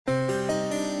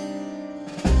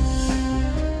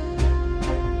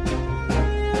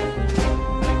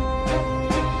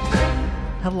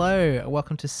Hello,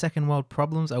 welcome to Second World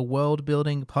Problems, a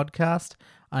world-building podcast.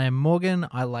 I am Morgan,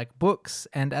 I like books,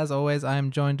 and as always, I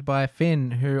am joined by Finn,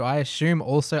 who I assume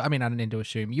also, I don't need to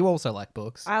assume, you also like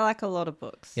books. I like a lot of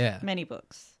books. Yeah. Many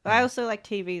books. But I also like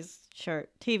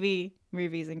TV,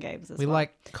 movies, and games as We well.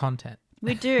 like content.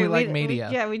 We do. We like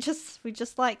media. We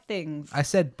just like things. I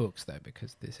said books, though,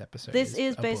 because this episode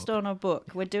is based on a book.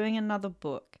 We're doing another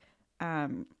book.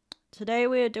 Today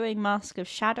we are doing Mask of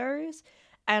Shadows,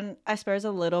 and I suppose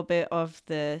a little bit of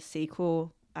the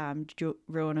sequel,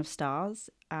 Ruin of Stars.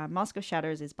 Mask of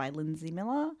Shadows is by Lindsay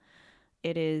Miller.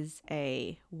 It is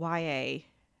a YA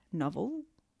novel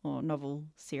or novel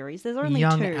series. There's only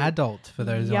young two. Adult, for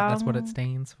those that's what it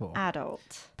stands for.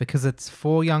 Adult. Because it's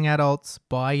for young adults,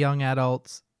 by young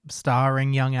adults,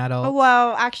 starring young adults. Oh,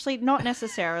 well, actually, not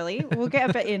necessarily. We'll get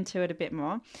a bit into it a bit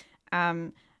more.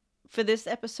 For this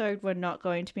episode, we're not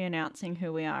going to be announcing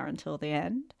who we are until the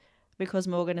end because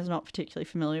Morgan is not particularly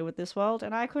familiar with this world,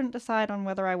 and I couldn't decide on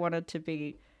whether I wanted to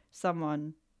be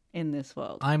someone in this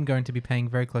world. I'm going to be paying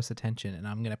very close attention, and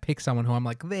I'm going to pick someone who I'm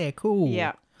like, they're cool.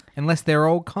 Yeah. Unless they're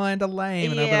all kind of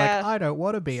lame, and I'll be Yeah. like, I don't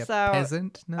want to be a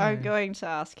peasant. No. I'm going to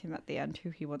ask him at the end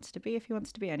who he wants to be, if he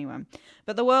wants to be anyone.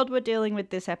 But the world we're dealing with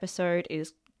this episode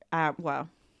is, well,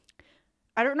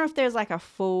 I don't know if there's like a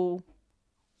full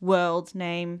world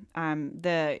name.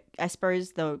 I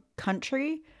suppose the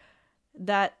country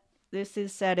that this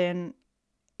is set in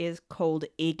is called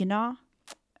Igna.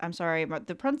 I'm sorry, but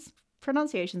the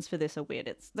pronunciations for this are weird.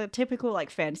 It's the typical like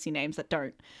fantasy names that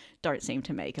don't seem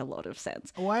to make a lot of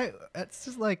sense. Why? It's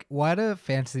just like, why do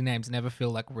fantasy names never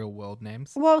feel like real world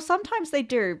names? Well, sometimes they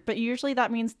do, but usually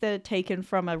that means they're taken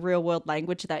from a real world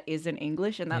language that isn't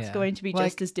English, and that's going to be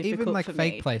just as difficult even like for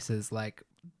fake me. places, like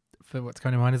for what's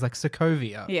going to mind is like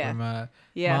Sokovia from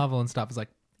Marvel and stuff. It's like,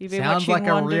 You've been sounds watching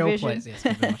like a real WandaVision? place. Yes,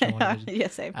 we've been watching WandaVision. Yeah,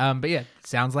 same. But yeah,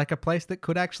 sounds like a place that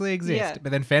could actually exist. Yeah.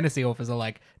 But then fantasy authors are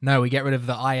like, no, we get rid of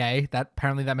the IA. That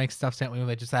apparently that makes stuff sound.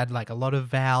 They just add like a lot of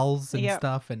vowels and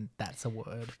stuff, and that's a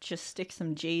word. Just stick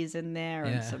some G's in there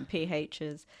and Yeah. some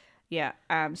PHs. Yeah.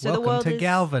 So Welcome the world to is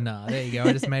Galvana. There you go.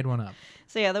 I just made one up.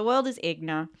 So yeah, the world is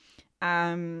Igna.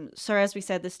 So as we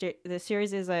said, the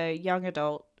series is a young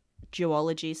adult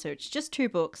duology, so it's just 2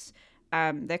 books.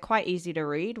 They're quite easy to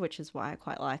read, which is why I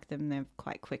quite like them. They're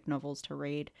quite quick novels to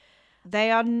read.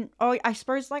 They are, I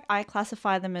suppose, like I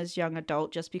classify them as young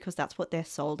adult just because that's what they're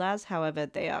sold as. However,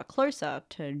 they are closer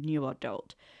to new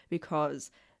adult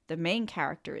because the main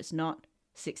character is not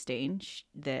 16;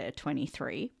 they're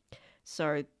 23.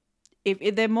 So,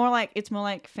 if they're more like, it's more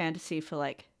like fantasy for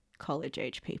like college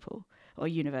age people or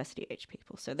university age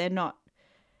people. So they're not.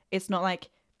 It's not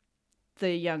like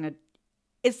the young.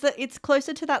 It's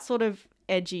closer to that sort of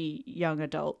edgy young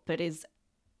adult, but is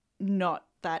not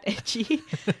that edgy.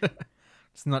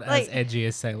 It's not like, as edgy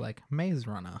as, say, like Maze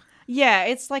Runner. Yeah,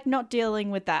 it's like not dealing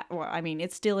with that. Well, I mean,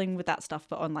 it's dealing with that stuff,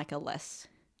 but on like a less.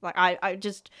 Like I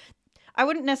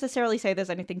wouldn't necessarily say there's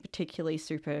anything particularly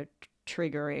super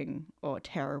triggering or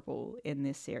terrible in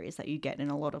this series that you get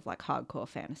in a lot of like hardcore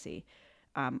fantasy,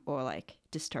 or like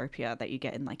dystopia that you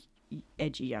get in like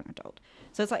edgy young adult.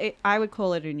 So it's like I would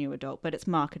call it a new adult, but it's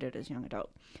marketed as young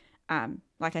adult.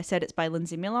 Like I said, it's by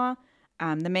Lindsay Miller.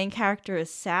 The main character is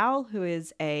Sal, who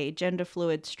is a gender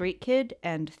fluid street kid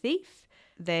and thief.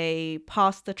 They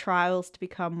pass the trials to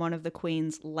become one of the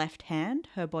Queen's left hand,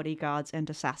 her bodyguards and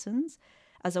assassins,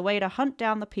 as a way to hunt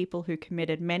down the people who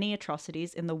committed many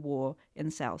atrocities in the war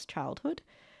in Sal's childhood,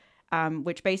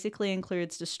 which basically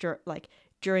includes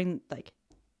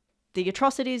the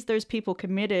atrocities those people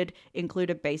committed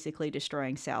included basically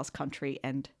destroying Sal's country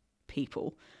and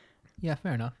people. Yeah,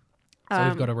 fair enough. So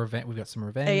we've got we've got some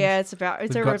revenge. Yeah, it's a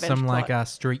we've revenge got some plot. like a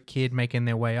street kid making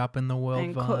their way up in the world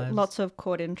And vibes. lots of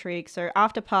court intrigue. So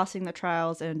after passing the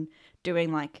trials and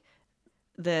doing like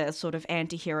the sort of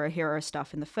anti-hero hero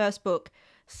stuff in the first book,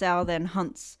 Sal then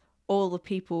hunts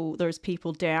those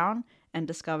people down and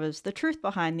discovers the truth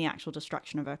behind the actual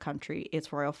destruction of her country,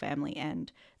 its royal family,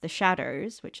 and the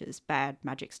shadows, which is bad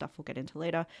magic stuff we'll get into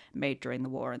later, made during the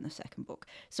war in the second book.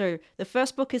 So the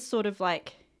first book is sort of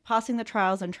like passing the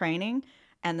trials and training,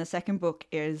 and the second book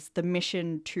is the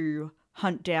mission to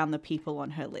hunt down the people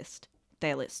on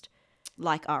their list,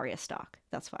 like Arya Stark.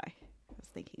 That's why I was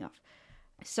thinking of.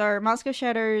 So Mask of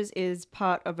Shadows is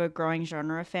part of a growing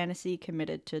genre of fantasy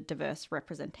committed to diverse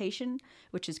representation,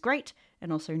 which is great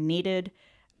and also needed.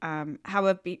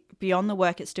 However, beyond the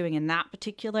work it's doing in that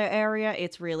particular area,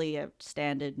 it's really a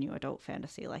standard new adult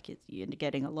fantasy. Like you're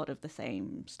getting a lot of the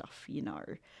same stuff,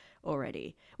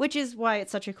 already, which is why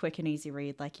it's such a quick and easy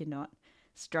read. Like you're not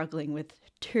struggling with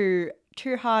too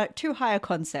high a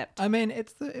concept. I mean,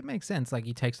 it makes sense. Like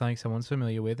you take something someone's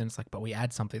familiar with, and it's like, but we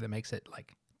add something that makes it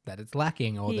like that it's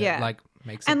lacking, or Yeah. that like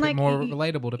makes And, it like, more you-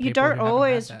 relatable to people. You don't who haven't had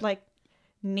always that. like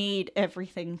need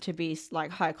everything to be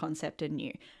like high concept and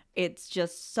new. It's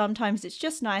just sometimes it's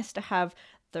just nice to have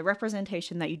the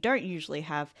representation that you don't usually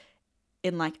have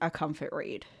in like a comfort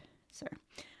read. So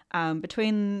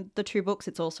between the two books,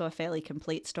 it's also a fairly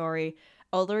complete story.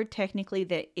 Although technically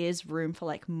there is room for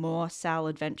like more Sal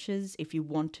adventures if you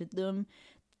wanted them,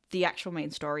 the actual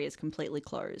main story is completely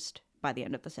closed by the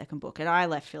end of the second book. And I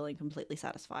left feeling completely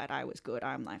satisfied. I was good.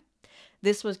 I'm like,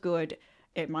 this was good.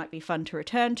 It might be fun to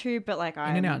return to, but like in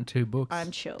and out in 2 books.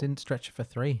 I'm chill. Didn't stretch it for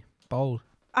 3. Bold.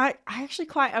 I actually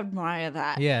quite admire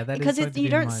that. Yeah, that is because something to you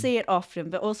bear in don't mind. see it often,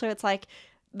 but also it's like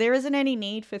there isn't any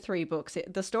need for 3 books.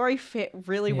 The story fit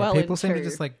really Yeah, well. people in seem to 2.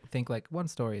 just like think like one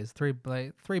story is 3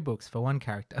 books for one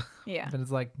character. Yeah. But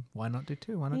it's like, why not do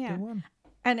 2? Why not Yeah. do 1?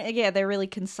 And yeah, they're really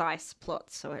concise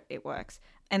plots, so it works.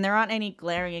 And there aren't any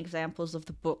glaring examples of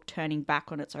the book turning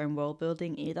back on its own world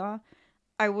building either.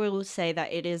 I will say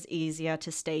that it is easier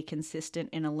to stay consistent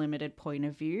in a limited point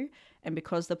of view. And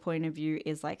because the point of view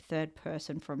is like third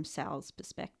person from Sal's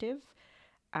perspective,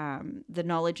 the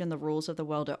knowledge and the rules of the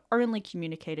world are only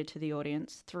communicated to the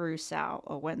audience through Sal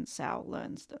or when Sal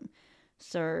learns them.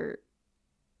 So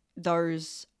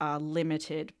those are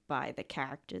limited by the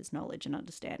character's knowledge and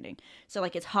understanding. So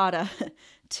like it's harder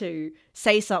to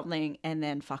say something and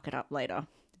then fuck it up later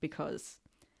because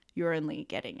you're only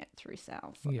getting it through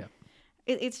Sal. So Yeah.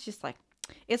 it's just like,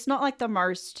 it's not like the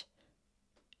most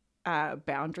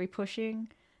boundary pushing,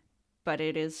 but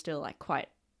it is still like quite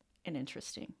an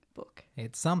interesting book.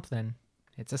 It's something.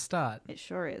 It's a start. It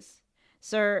sure is.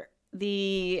 So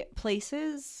the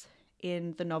places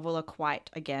in the novel are quite,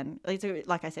 again,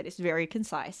 like I said, it's very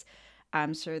concise.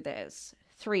 So there's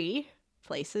 3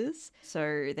 places.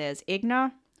 So there's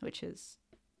Igna, which is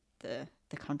the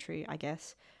country, I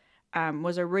guess.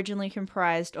 Was originally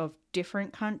comprised of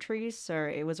different countries. So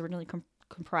it was originally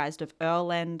comprised of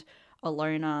Erland,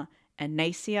 Alona, and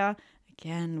Nacia.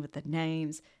 Again, with the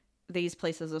names. These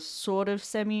places are sort of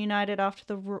semi-united after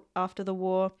the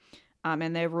war,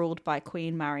 and they're ruled by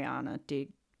Queen Mariana de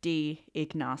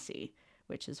Ignacy,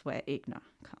 which is where Igna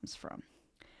comes from.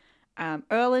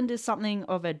 Erland is something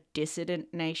of a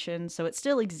dissident nation, so it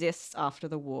still exists after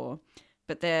the war,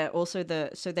 but they're also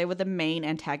they were the main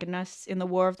antagonists in the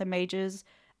War of the Mages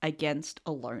against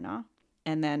Alona,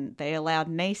 and then they allowed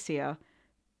Nacia,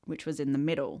 which was in the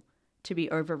middle, to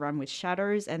be overrun with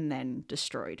shadows and then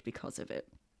destroyed because of it.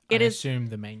 I assume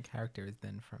the main character is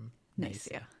then from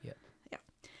Nacia. Yeah.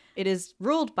 It is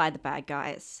ruled by the bad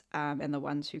guys and the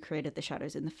ones who created the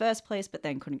shadows in the first place, but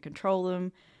then couldn't control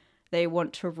them. They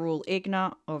want to rule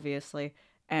Igna, obviously,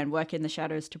 and work in the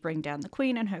shadows to bring down the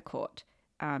queen and her court.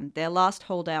 Their last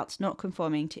holdouts not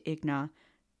conforming to Igna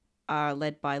are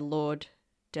led by Lord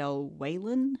Del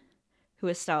Waylan, who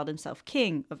has styled himself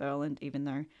king of Erland, even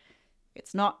though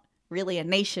it's not really a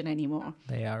nation anymore.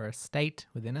 They are a state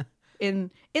within a...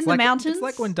 In It's the like, mountains. It's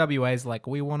like when WA's like,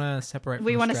 we want to separate from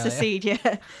We want to Australia. secede,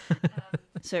 yeah.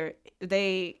 So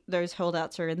those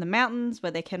holdouts are in the mountains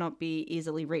where they cannot be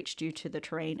easily reached due to the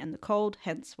terrain and the cold,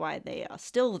 hence why they are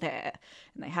still there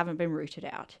and they haven't been rooted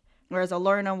out. Whereas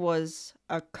Alona was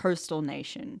a coastal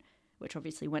nation, which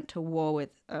obviously went to war with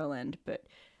Erland, but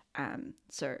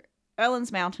so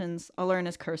Erland's mountains,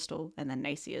 Alona's coastal, and then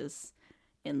Nacia's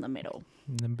in the middle.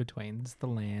 And in between's the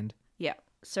land. Yeah.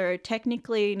 So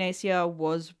technically, Nacia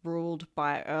was ruled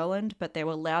by Erland, but they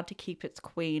were allowed to keep its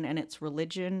queen and its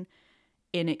religion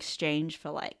in exchange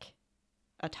for like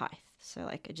a tithe. So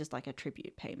like just like a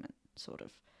tribute payment, sort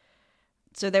of.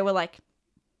 So they were like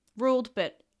ruled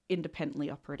but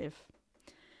independently operative.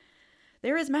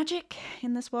 There is magic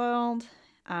in this world.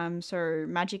 So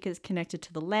magic is connected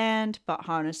to the land, but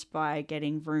harnessed by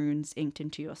getting runes inked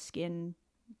into your skin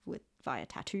via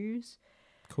tattoos.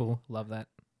 Cool. Love that.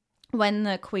 When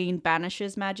the queen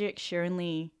banishes magic,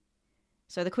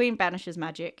 So the queen banishes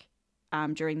magic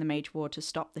during the Mage War to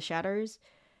stop the shadows,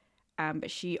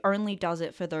 but she only does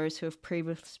it for those who have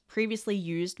previously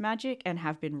used magic and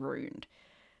have been ruined.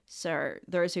 So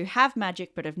those who have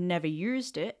magic but have never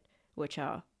used it, which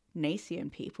are Nacian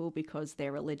people because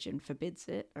their religion forbids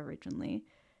it originally,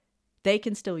 they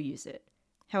can still use it.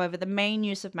 However, the main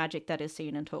use of magic that is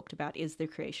seen and talked about is the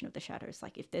creation of the shadows.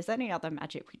 Like, if there's any other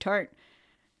magic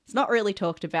it's not really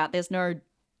talked about. There's no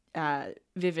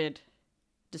vivid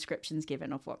descriptions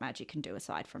given of what magic can do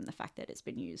aside from the fact that it's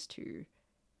been used to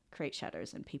create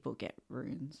shadows and people get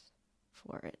runes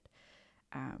for it.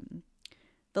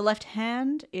 The Left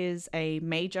Hand is a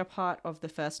major part of the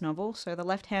first novel. So the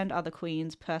Left Hand are the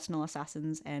Queen's personal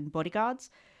assassins and bodyguards.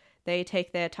 They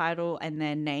take their title and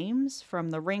their names from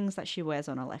the rings that she wears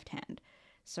on her left hand.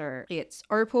 So it's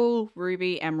opal,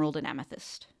 ruby, emerald, and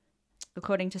amethyst.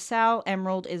 According to Sal,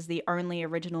 Emerald is the only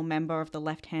original member of the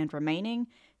Left Hand remaining,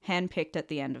 handpicked at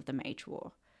the end of the Mage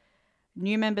War.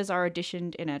 New members are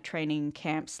auditioned in a training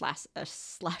camp slash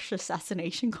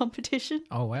assassination competition.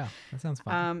 Oh, wow. That sounds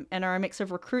fun. And are a mix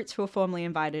of recruits who are formally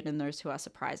invited and those who are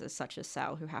surprises, such as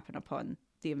Sal, who happen upon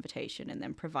the invitation and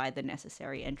then provide the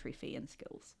necessary entry fee and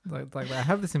skills. Like I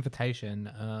have this invitation.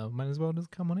 Might as well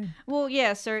just come on in. Well,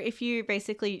 yeah, so if you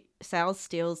basically, Sal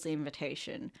steals the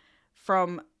invitation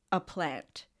from a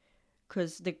plant,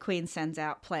 because the Queen sends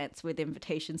out plants with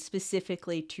invitations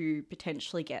specifically to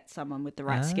potentially get someone with the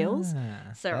right skills.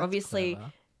 So obviously,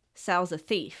 clever. Sal's a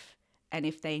thief, and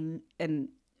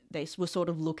they were sort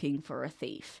of looking for a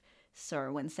thief.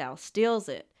 So when Sal steals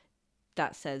it,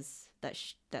 that says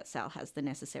that Sal has the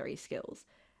necessary skills,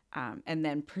 and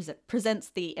then presents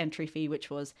the entry fee, which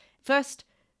was first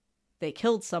they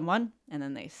killed someone, and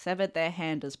then they severed their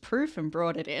hand as proof and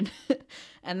brought it in,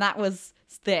 and that was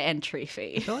their entry I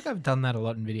fee. feel like I've done that a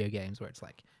lot in video games where it's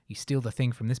like you steal the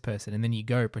thing from this person and then you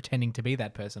go pretending to be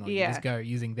that person, or you just go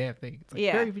using their thing. It's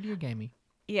like very video gamey.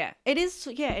 Yeah, it is.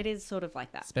 Yeah, it is sort of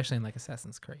like that. Especially in like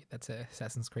Assassin's Creed. That's a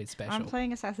Assassin's Creed special. I'm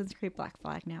playing Assassin's Creed Black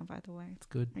Flag now, by the way. It's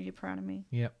good. Are you proud of me?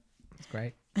 Yep. It's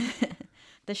great.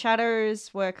 The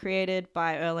Shadows were created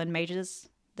by Erland Mages,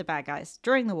 the bad guys,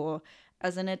 during the war,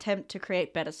 as an attempt to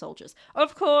create better soldiers.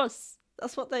 Of course,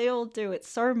 that's what they all do. It's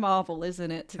so Marvel,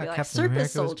 isn't it? To be like Captain super America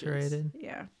was soldiers. created.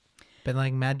 Yeah. But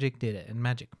like magic did it, and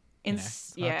magic.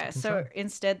 So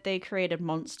instead they created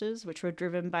monsters, which were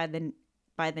driven by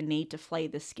the need to flay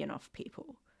the skin off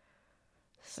people.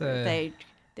 So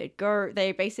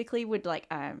they basically would like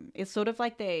it's sort of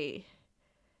like they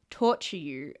torture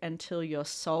you until your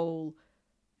soul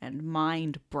and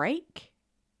mind break,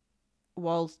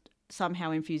 while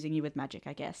somehow infusing you with magic,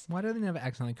 I guess. Why do they never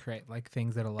accidentally create like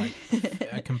things that are like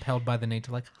are compelled by the need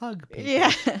to like hug people?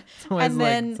 Yeah. It's always And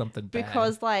then like something bad.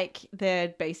 because like they're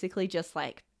basically just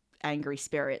like angry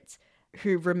spirits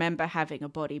who remember having a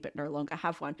body but no longer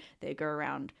have one, they go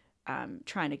around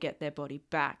trying to get their body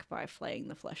back by flaying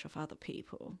the flesh of other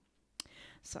people.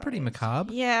 So pretty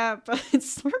macabre. Yeah, but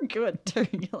it's so good too.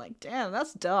 You're like, damn,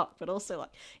 that's dark, but also like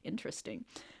interesting.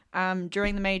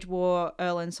 During the Mage War,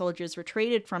 Erland soldiers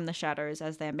retreated from the Shadows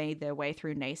as they made their way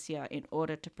through Nacia in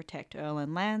order to protect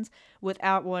Erland lands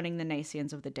without warning the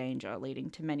Nacians of the danger,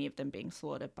 leading to many of them being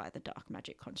slaughtered by the dark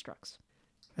magic constructs.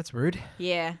 That's rude.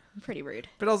 Yeah, pretty rude.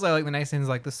 But also like the Nacians,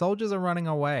 like the soldiers are running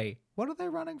away. What are they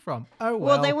running from? Oh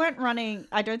Well, they weren't running.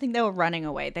 I don't think they were running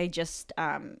away. They just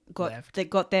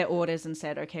got their orders and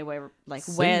said, "Okay, we're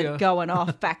ya." going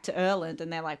off back to Erland."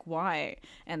 And they're like, "Why?"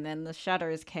 And then the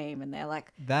Shadows came, and they're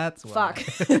like, That's why.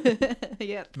 "Fuck."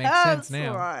 Yeah, Makes that's sense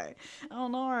now. why. Oh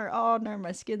no,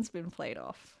 my skin's been played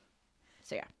off.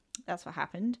 So yeah, that's what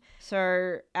happened.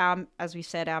 So as we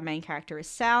said, our main character is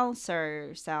Sal.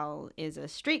 So Sal is a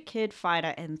street kid,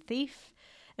 fighter, and thief,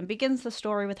 and begins the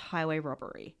story with highway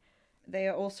robbery. They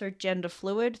are also gender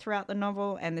fluid throughout the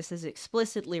novel, and this is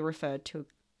explicitly referred to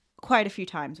quite a few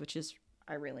times, which is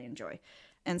I really enjoy.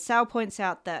 And Sal points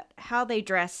out that how they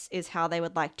dress is how they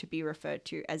would like to be referred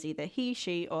to as either he,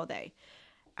 she, or they.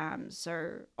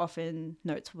 So often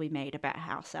notes will be made about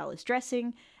how Sal is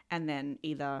dressing, and then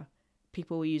either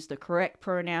people will use the correct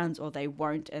pronouns or they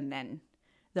won't, and then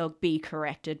they'll be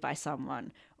corrected by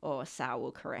someone, or Sal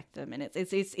will correct them. And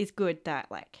it's good that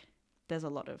like there's a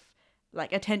lot of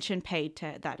like attention paid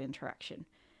to that interaction.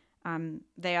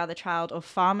 They are the child of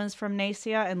farmers from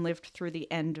Nacia and lived through the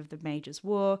end of the Mages'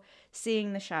 War,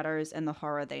 seeing the Shadows and the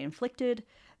horror they inflicted.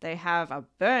 They have a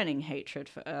burning hatred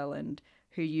for Erland,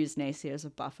 who used Nacia as a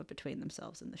buffer between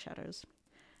themselves and the Shadows.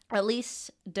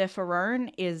 Elise de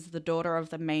Ferone is the daughter of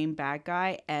the main bad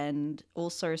guy and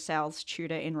also Sal's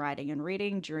tutor in writing and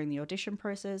reading during the audition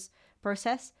process.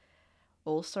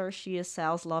 Also, she is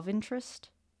Sal's love interest.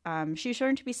 She's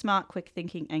shown to be smart, quick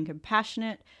thinking, and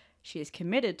compassionate. She is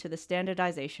committed to the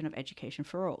standardization of education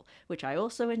for all, which I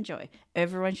also enjoy.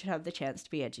 Everyone should have the chance to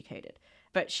be educated.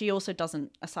 But she also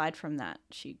doesn't, aside from that,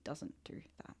 she doesn't do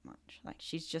that much. Like,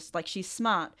 she's just, like, she's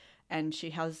smart, and she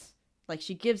has, like,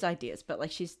 she gives ideas, but,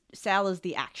 like, Sal is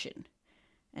the action,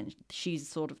 and she's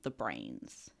sort of the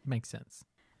brains. Makes sense.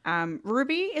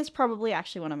 Ruby is probably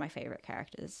actually one of my favorite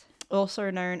characters.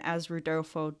 Also known as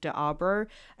Rodolfo de Arbro.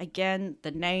 Again,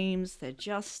 the names, they're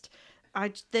just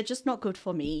not good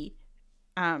for me.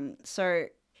 So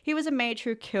He was a mage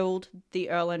who killed the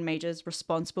Erlen mages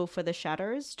responsible for the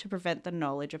shadows to prevent the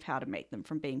knowledge of how to make them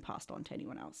from being passed on to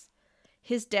anyone else.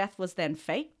 His death was then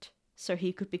faked, so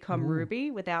he could become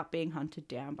Ruby without being hunted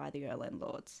down by the Erlen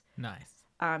lords. Nice.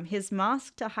 His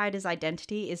mask to hide his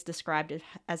identity is described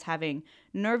as having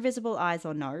no visible eyes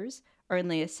or nose,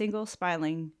 only a single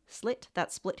smiling slit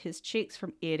that split his cheeks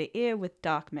from ear to ear with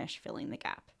dark mesh filling the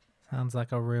gap. Sounds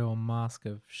like a real mask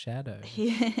of shadow.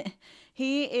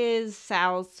 He is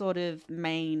Sal's sort of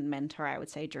main mentor, I would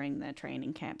say, during the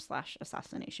training camp /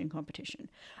 assassination competition.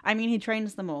 I mean, he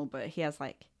trains them all, but he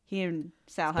and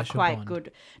Sal have Special quite bond.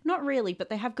 good, not really, but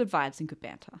they have good vibes and good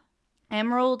banter.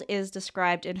 Emerald is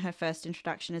described in her first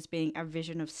introduction as being a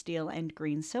vision of steel and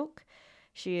green silk.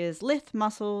 She is lithe and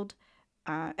muscled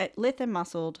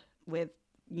with,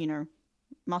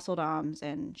 muscled arms,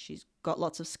 and she's got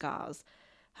lots of scars.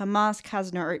 Her mask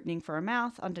has no opening for a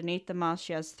mouth. Underneath the mask,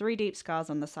 she has 3 deep scars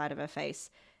on the side of her face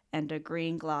and a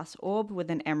green glass orb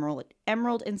with an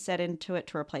emerald inset into it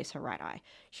to replace her right eye.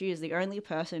 She is the only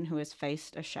person who has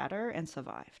faced a shadow and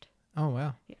survived. Oh,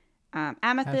 wow.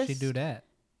 Amethyst. How'd she do that?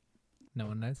 No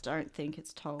one knows. Don't think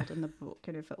it's told in the book,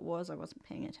 and if it was, I wasn't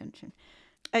paying attention.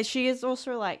 She is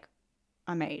also like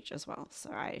a mage as well,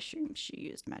 so I assume she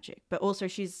used magic. But also,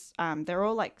 she's they're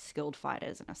all like skilled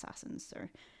fighters and assassins, so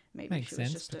maybe Makes she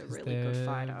sense was just a because really good they're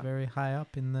fighter. very high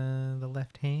up in the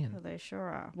left hand. They sure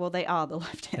are. Well, they are the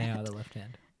left hand. They are the left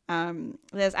hand.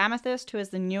 There's Amethyst, who is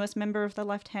the newest member of the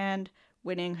left hand,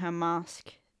 winning her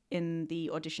mask in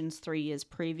the auditions 3 years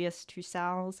previous to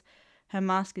Sal's. Her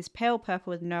mask is pale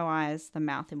purple with no eyes, the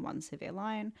mouth in one severe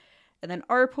line. And then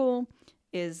Opal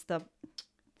is the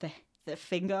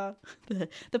finger,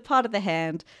 the part of the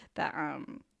hand that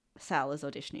Sal is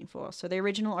auditioning for. So the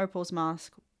original Opal's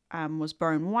mask was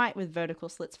bone white with vertical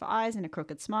slits for eyes and a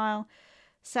crooked smile.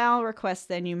 Sal requests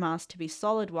their new mask to be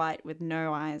solid white with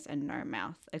no eyes and no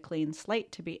mouth, a clean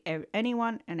slate to be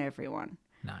anyone and everyone.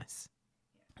 Nice.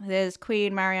 There's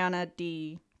Queen Mariana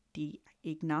de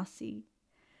Ignacy.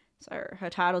 So her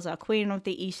titles are Queen of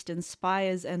the Eastern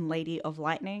Spires and Lady of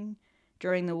Lightning.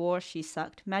 During the war, she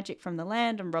sucked magic from the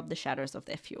land and robbed the shadows of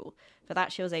their fuel. For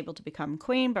that, she was able to become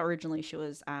queen, but originally she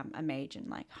was a mage and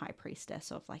like high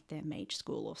priestess of like their mage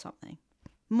school or something.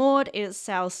 Maud is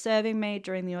Sal's serving maid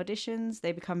during the auditions.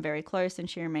 They become very close, and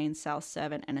she remains Sal's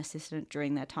servant and assistant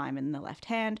during their time in the left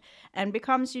hand, and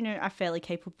becomes, a fairly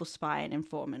capable spy and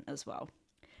informant as well.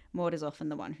 Maud is often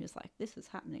the one who's like, this is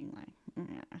happening, like,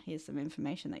 here's some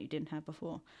information that you didn't have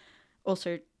before.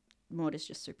 Also, Maud is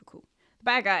just super cool.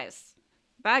 Bad guys.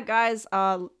 Bad guys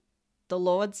are the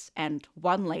lords and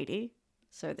one lady,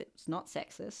 so that it's not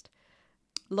sexist,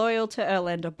 loyal to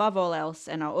Erland above all else,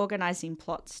 and are organizing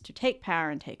plots to take power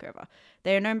and take over.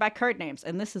 They are known by code names,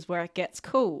 and this is where it gets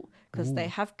cool, because they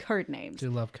have code names. Do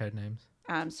love code names.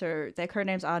 So their code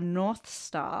names are North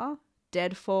Star,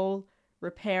 Deadfall,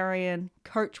 Riparian,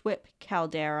 Coachwhip,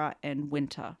 Caldera, and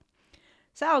Winter.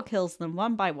 Sal kills them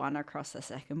one by one across the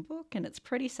second book, and it's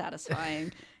pretty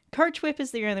satisfying. Coachwhip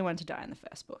is the only one to die in the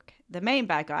first book. The main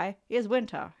bad guy is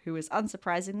Winter, who is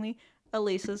unsurprisingly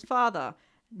Elisa's father,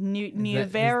 Nuvero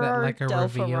Is that like a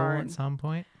reveal Delpharone. at some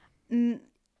point?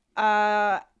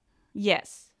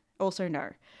 Yes. Also no.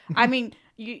 I mean,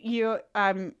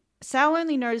 Sal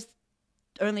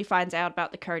only finds out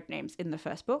about the code names in the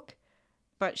first book,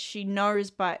 but she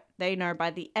knows, but they know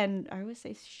by the end. I always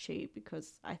say she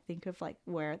because I think of like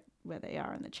where they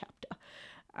are in the chapter.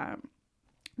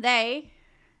 They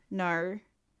know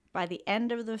by the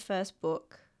end of the first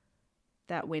book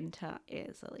that Winter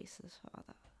is Elisa's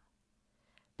father.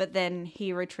 But then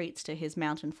he retreats to his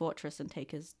mountain fortress and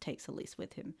takes Elise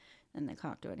with him, and they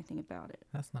can't do anything about it.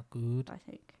 That's not good. I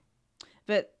think.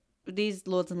 But these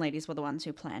lords and ladies were the ones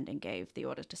who planned and gave the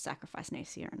order to sacrifice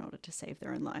Nacia in order to save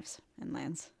their own lives and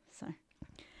lands. So,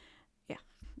 yeah,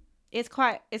 it's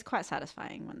quite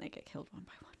satisfying when they get killed one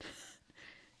by one.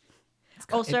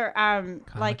 Also,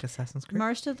 like Assassin's Creed.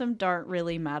 Most of them don't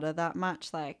really matter that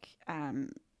much. Like,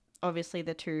 obviously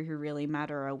the two who really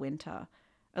matter are Winter.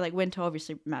 Like, Winter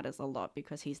obviously matters a lot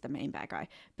because he's the main bad guy.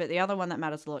 But the other one that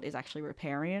matters a lot is actually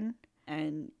Riparian.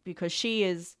 And because she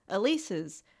is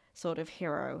Elisa's sort of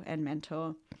hero and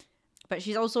mentor. But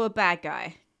she's also a bad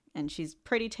guy. And she's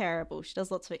pretty terrible. She does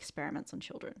lots of experiments on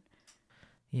children.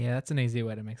 Yeah, that's an easy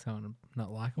way to make someone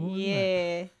not likable, isn't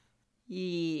it?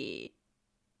 Yeah.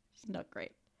 She's not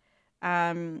great.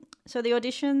 So the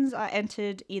auditions are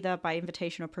entered either by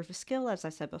invitation or proof of skill, as I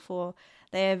said before.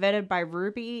 They are vetted by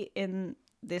Ruby in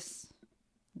this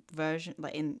version.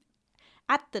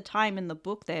 At the time in the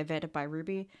book, they are vetted by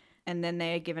Ruby. and then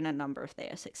they are given a number if they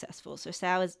are successful. So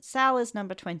Sal is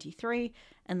number 23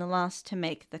 and the last to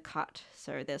make the cut.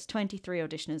 So there's 23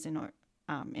 auditioners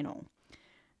in all.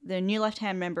 The new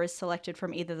left-hand member is selected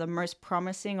from either the most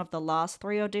promising of the last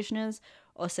 3 auditioners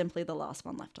or simply the last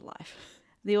one left alive.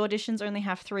 The auditions only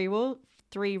have 3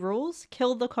 rules: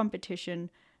 kill the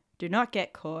competition, do not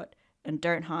get caught, and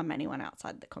don't harm anyone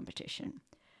outside the competition.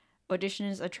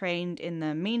 Auditioners are trained in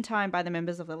the meantime by the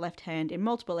members of the left hand in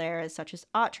multiple areas such as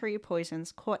archery,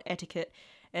 poisons, court etiquette,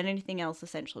 and anything else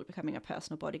essential to becoming a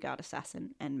personal bodyguard,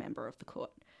 assassin, and member of the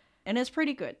court. And it's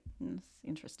pretty good. It's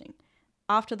interesting.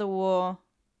 after the war,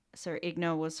 so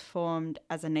Igna was formed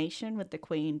as a nation with the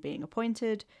queen being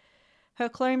appointed. Her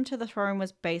claim to the throne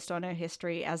was based on her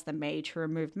history as the mage who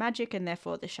removed magic and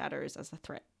therefore the shadows as a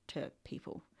threat to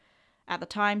people. At the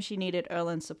time, she needed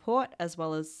Erlen's support as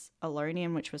well as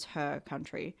Alonian, which was her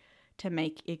country, to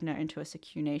make Igna into a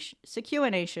secure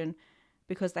nation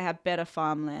because they had better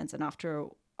farmlands, and after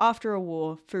a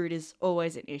war, food is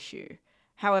always an issue.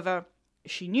 However,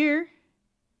 she knew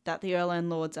that the Erlen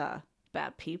lords are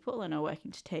bad people and are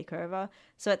working to take over,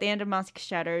 so at the end of Mask of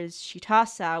Shadows, she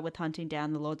tasked Sal with hunting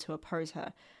down the lords who oppose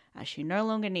her, as she no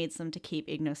longer needs them to keep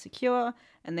Igna secure,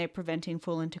 and they're preventing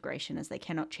full integration as they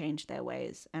cannot change their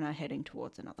ways and are heading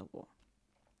towards another war.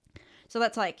 So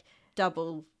that's like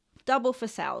double for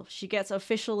Sal. She gets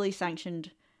officially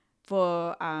sanctioned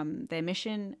for their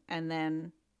mission, and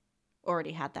then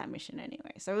already had that mission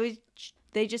anyway. So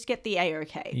they just get the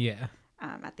A-OK. Yeah.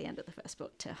 At the end of the first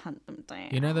book to hunt them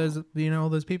down. All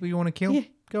those people you want to kill? Yeah.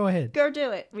 Go ahead. Go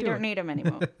do it. We don't need them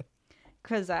anymore.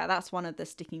 Because that's one of the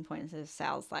sticking points is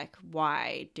Sal's like,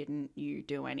 why didn't you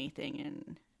do anything?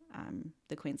 And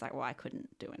the queen's like, well, I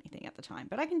couldn't do anything at the time,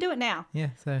 but I can do it now. Yeah,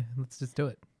 so let's just do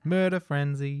it. Murder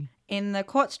frenzy. In the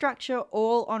court structure,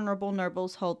 all honorable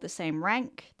nobles hold the same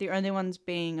rank. The only ones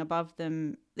above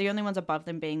them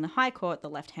being the high court, the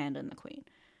left hand, and the queen.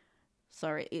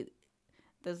 So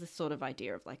there's this sort of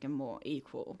idea of like a more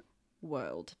equal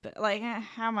world, but like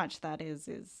how much that is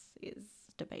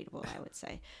debatable, I would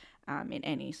say. In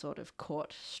any sort of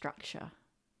court structure,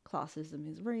 classism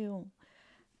is real.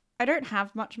 I don't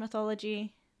have much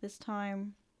mythology this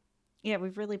time. Yeah,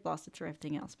 we've really blasted through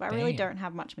everything else, but I really don't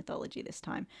have much mythology this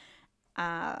time.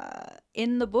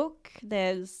 In the book,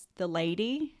 there's the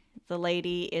Lady. The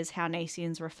Lady is how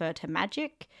Nacians refer to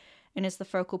magic and is the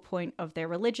focal point of their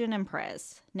religion and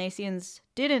prayers. Nacians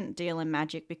didn't deal in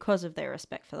magic because of their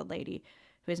respect for the Lady,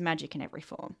 who is magic in every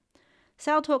form.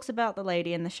 Sal talks about the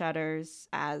Lady in the Shadows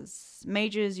as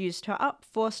mages used her up,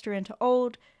 forced her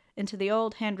into the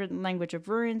old handwritten language of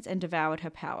runes, and devoured her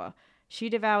power. She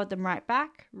devoured them right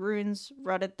back. Runes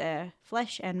rotted their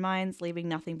flesh and minds, leaving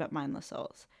nothing but mindless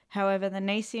souls. However, the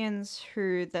Nacians,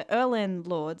 who the Erlen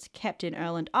lords kept in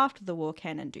Erland after the war,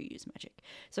 can and do use magic.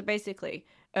 So basically,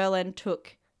 Erlen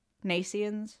took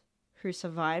Nacians who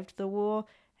survived the war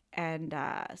and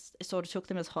sort of took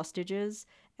them as hostages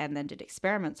and then did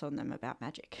experiments on them about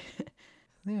magic.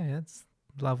 Yeah, that's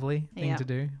a lovely thing to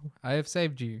do. I have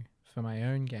saved you for my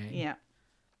own gain. Yeah.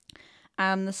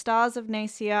 The Stars of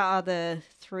Nacia are the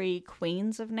 3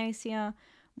 queens of Nacia,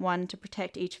 one to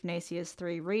protect each of Nacia's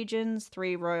 3 regions,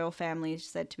 3 royal families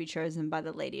said to be chosen by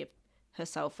the Lady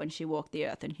herself when she walked the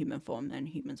earth in human form, and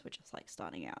humans were just like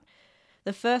starting out.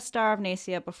 The first star of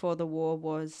Nacia before the war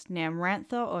was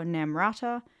Namrantha or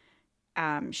Namrata.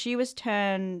 She was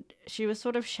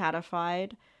sort of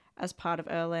shadified as part of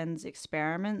Erlen's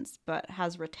experiments, but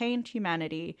has retained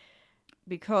humanity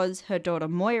because her daughter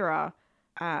Moira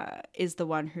is the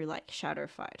one who like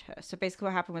shadowfied her. So basically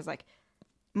what happened was like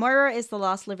Moira is the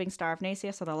last living star of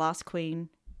Nacia, so the last queen.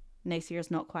 Nacia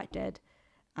is not quite dead.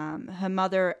 Her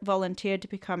mother volunteered to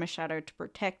become a shadow to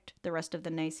protect the rest of the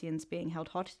Nacians being held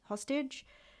hostage,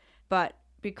 but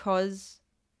because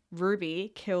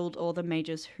Ruby killed all the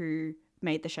mages who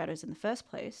made the shadows in the first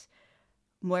place,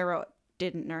 Moira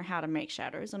didn't know how to make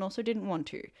shadows and also didn't want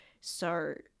to.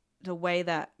 So the way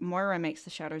that Moira makes the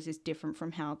shadows is different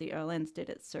from how the Erlens did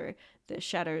it. So the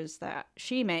shadows that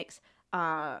she makes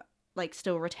are like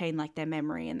still retain like their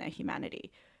memory and their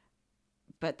humanity,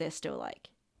 but they're still like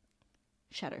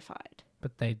shadowfied.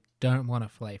 But they don't want to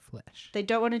flay flesh. They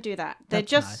don't want to do that. They're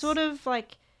just sort of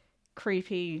like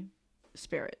creepy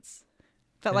spirits.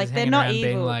 But like they're not evil.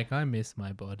 Being like, I miss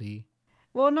my body.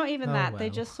 Well, not even that. Well. They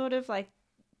just sort of like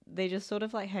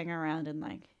hang around and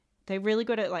like they're really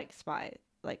good at like spying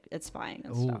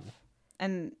and stuff.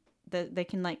 And they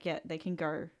can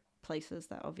go places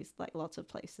that obviously like lots of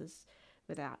places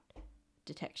without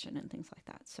detection and things like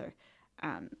that. So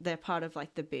they're part of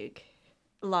like the big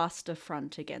last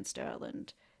affront against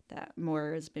Erland that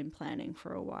Moira has been planning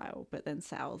for a while. But then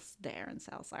Sal's there, and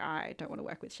Sal's like, I don't want to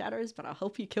work with shadows, but I'll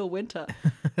help you kill Winter.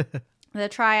 The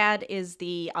Triad is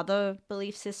the other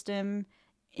belief system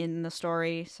in the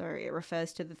story, so it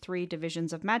refers to the 3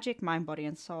 divisions of magic: mind, body,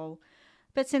 and soul.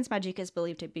 But since magic is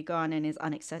believed to be gone and is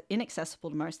inaccessible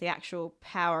to most, the actual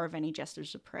power of any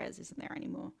gestures or prayers isn't there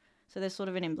anymore. So there's sort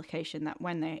of an implication that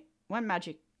when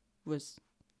magic was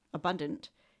abundant,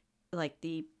 like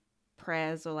the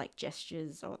prayers or like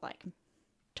gestures or like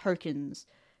tokens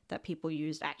that people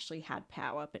used actually had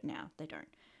power, but now they don't.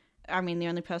 I mean, the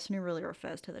only person who really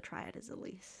refers to the Triad is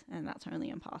Elise, and that's only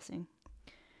in passing.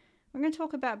 We're going to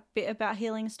talk a bit about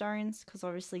healing stones, because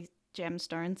obviously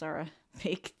gemstones are a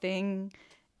big thing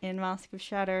in Mask of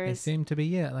Shadows. They seem to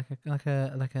be like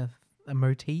a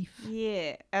motif.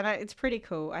 Yeah, and it's pretty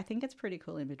cool. I think it's pretty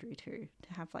cool imagery too,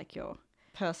 to have like your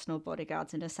personal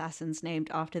bodyguards and assassins named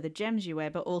after the gems you wear,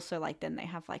 but also like then they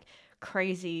have like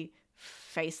crazy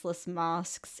faceless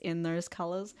masks in those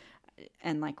colors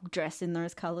and like dress in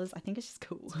those colors. I think it's just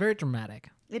cool. It's very dramatic.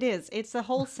 It is. It's the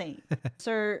whole scene.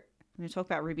 So I'm going to talk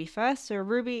about ruby first. So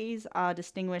rubies are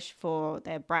distinguished for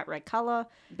their bright red color,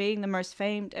 being the most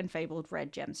famed and fabled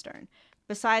red gemstone.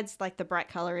 Besides like the bright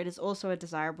color, it is also a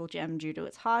desirable gem due to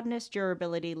its hardness,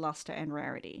 durability, luster, and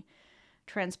rarity.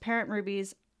 Transparent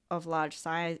rubies of large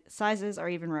sizes are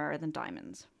even rarer than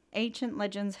diamonds. Ancient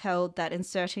legends held that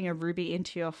inserting a ruby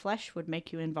into your flesh would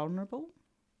make you invulnerable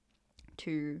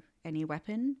to any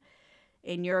weapon.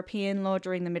 In European law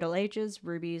during the Middle Ages,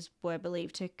 rubies were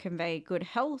believed to convey good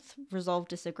health, resolve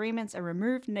disagreements, and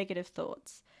remove negative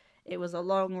thoughts. It was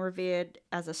long revered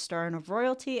as a stone of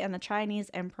royalty, and the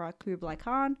Chinese Emperor Kublai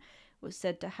Khan was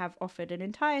said to have offered an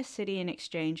entire city in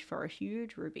exchange for a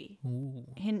huge ruby.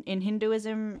 In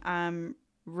Hinduism,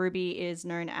 ruby is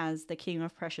known as the king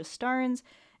of precious stones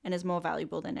and is more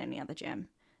valuable than any other gem.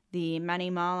 The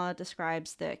Manimala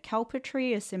describes the Kalpa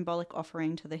tree, a symbolic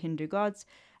offering to the Hindu gods,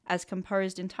 as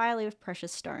composed entirely of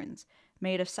precious stones.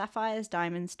 Made of sapphires,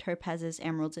 diamonds, topazes,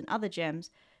 emeralds, and other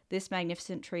gems, this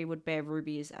magnificent tree would bear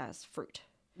rubies as fruit.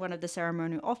 One of the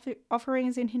ceremonial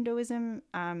offerings in Hinduism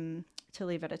to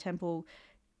leave at a temple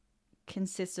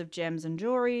consists of gems and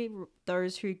jewelry.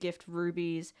 Those who gift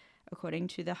rubies, according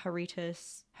to the Harita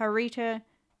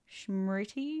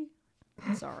Smriti,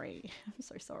 sorry, I'm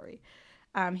so sorry.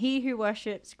 He who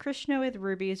worships Krishna with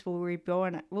rubies will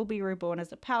be reborn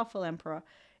as a powerful emperor.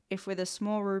 If with a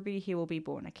small ruby, he will be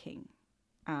born a king.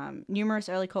 Numerous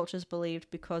early cultures believed,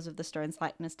 because of the stone's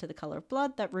likeness to the color of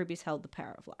blood, that rubies held the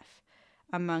power of life.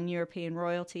 Among European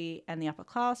royalty and the upper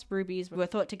class, rubies were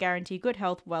thought to guarantee good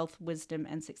health, wealth, wisdom,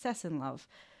 and success in love.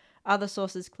 Other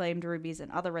sources claimed rubies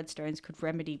and other red stones could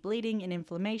remedy bleeding and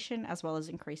inflammation, as well as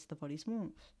increase the body's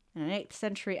warmth. In an 8th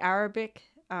century Arabic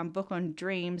book on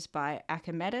dreams by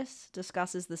Archimedes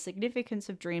discusses the significance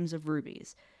of dreams of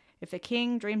rubies. If a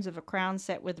king dreams of a crown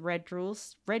set with red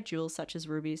jewels such as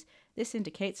rubies, this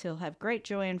indicates he'll have great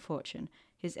joy and fortune.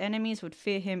 His enemies would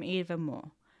fear him even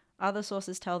more. Other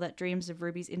sources tell that dreams of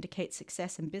rubies indicate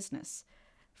success in business.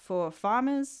 For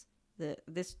farmers,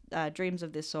 dreams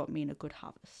of this sort mean a good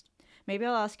harvest. Maybe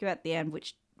I'll ask you at the end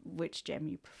which gem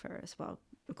you prefer as well,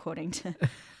 according to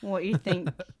what you think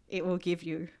it will give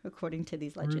you, according to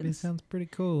these legends. Ruby sounds pretty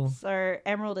cool. So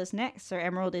emerald is next. So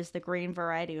emerald is the green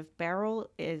variety of beryl.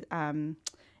 It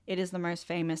is the most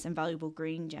famous and valuable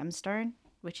green gemstone,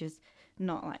 which is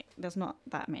not like, there's not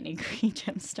that many green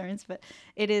gemstones, but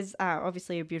it is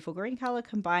obviously a beautiful green color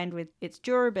combined with its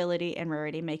durability and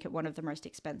rarity make it one of the most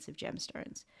expensive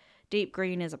gemstones. Deep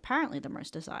green is apparently the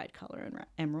most desired color in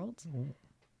emeralds.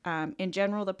 In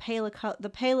general, the paler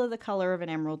the color of an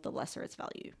emerald, the lesser its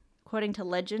value. According to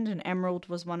legend, an emerald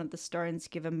was one of the stones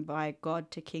given by God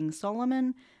to King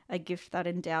Solomon, a gift that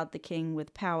endowed the king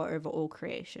with power over all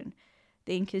creation.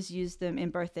 The Incas used them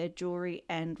in both their jewelry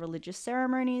and religious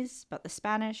ceremonies, but the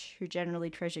Spanish, who generally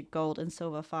treasured gold and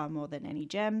silver far more than any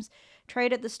gems,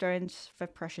 traded the stones for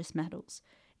precious metals.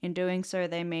 In doing so,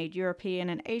 they made European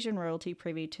and Asian royalty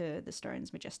privy to the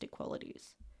stone's majestic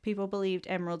qualities. People believed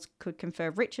emeralds could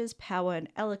confer riches, power, and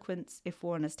eloquence if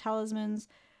worn as talismans.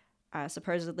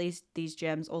 Supposedly, these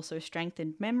gems also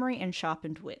strengthened memory and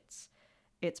sharpened wits.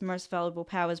 Its most valuable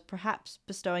power is perhaps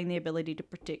bestowing the ability to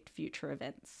predict future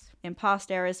events. In past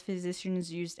eras,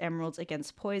 physicians used emeralds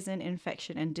against poison,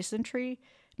 infection, and dysentery.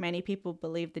 Many people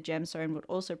believed the gemstone would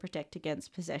also protect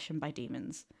against possession by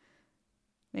demons.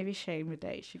 Maybe Shane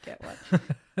Madej should get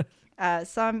one.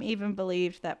 Some even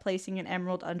believed that placing an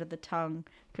emerald under the tongue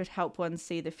could help one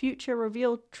see the future,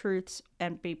 reveal truths,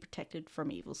 and be protected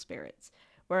from evil spirits.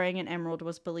 Wearing an emerald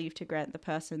was believed to grant the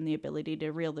person the ability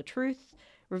to reveal the truth,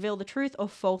 reveal the truth or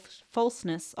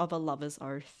falseness of a lover's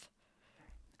oath.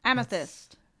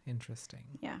 Amethyst.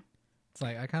 Interesting. Yeah. It's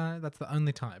like, I can't, that's the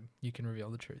only time you can reveal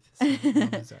the truth. Is in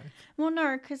Lover's Oath. Well,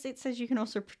 no, because it says you can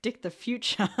also predict the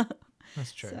future.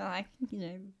 That's true. So, like,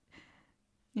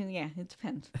 yeah, it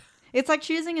depends. It's like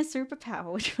choosing a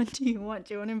superpower. Which one do you want?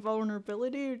 Do you want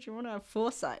invulnerability or do you want to have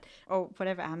foresight? Or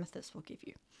whatever Amethyst will give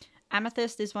you.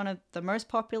 Amethyst is one of the most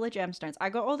popular gemstones. I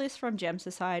got all this from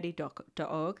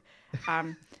gemsociety.org.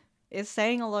 It's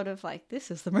saying a lot of like,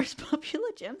 this is the most popular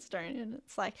gemstone. And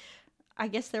it's like, I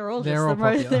guess they're all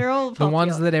popular. They're all popular. The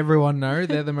ones that everyone know,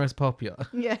 they're the most popular.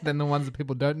 Yeah. Then the ones that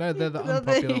people don't know, they're the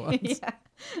unpopular ones. Yeah,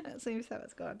 that seems how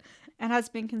it's gone. And has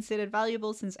been considered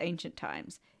valuable since ancient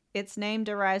times. Its name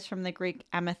derives from the Greek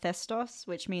amethystos,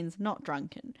 which means not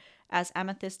drunken, as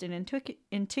amethyst in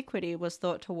antiquity was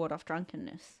thought to ward off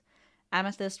drunkenness.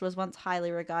 Amethyst was once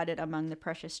highly regarded among the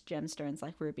precious gemstones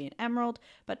like ruby and emerald,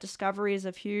 but discoveries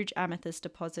of huge amethyst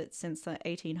deposits since the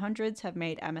 1800s have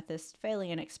made amethyst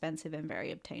fairly inexpensive and very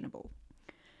obtainable.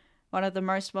 One of the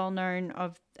most well-known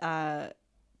of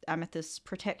amethyst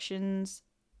protections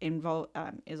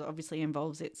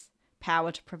involves its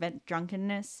power to prevent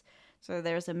drunkenness. So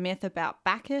there's a myth about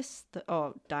Bacchus,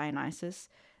 or Dionysus,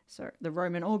 so the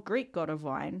Roman or Greek god of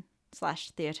wine,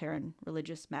 / theatre and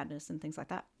religious madness and things like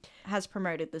that, has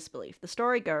promoted this belief. The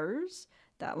story goes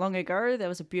that long ago there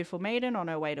was a beautiful maiden on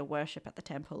her way to worship at the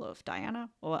temple of Diana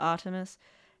or Artemis.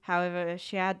 However,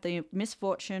 she had the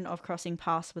misfortune of crossing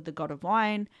paths with the god of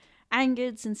wine.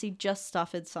 Angered since he just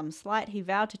suffered some slight, he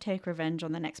vowed to take revenge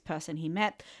on the next person he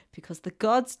met because the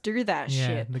gods do that shit.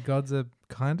 Yeah, the gods are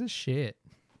kind of shit.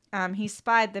 He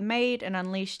spied the maid and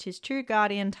unleashed his two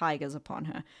guardian tigers upon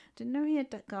her. Didn't know he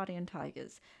had guardian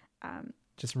tigers.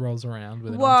 Just rolls around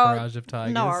with an entourage of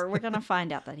tigers. No, we're going to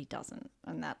find out that he doesn't.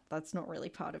 And that's not really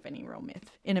part of any real myth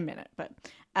in a minute. But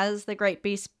as the great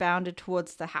beast bounded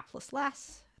towards the hapless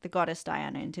lass, the goddess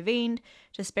Diana intervened.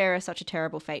 To spare her such a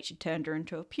terrible fate, she turned her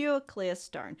into a pure, clear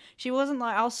stone. She wasn't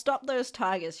like, I'll stop those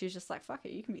tigers. She was just like, fuck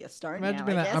it, you can be a stone Imagine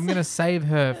now, I guess. I'm going to save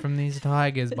her from these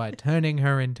tigers by turning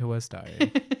her into a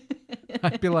stone.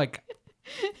 I'd be like,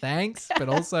 thanks, but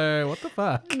also, what the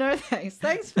fuck? No thanks.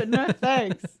 Thanks, but no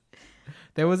thanks.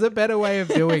 There was a better way of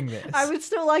doing this. I would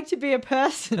still like to be a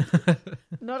person,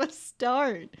 not a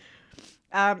stone.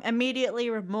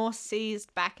 Immediately, remorse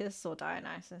seized Bacchus or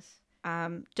Dionysus.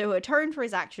 To atone for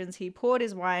his actions, he poured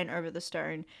his wine over the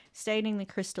stone, staining the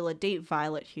crystal a deep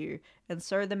violet hue, and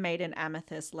so the maiden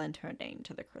Amethyst lent her name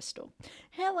to the crystal.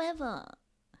 However,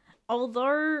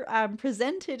 although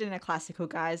presented in a classical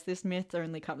guise, this myth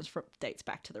only dates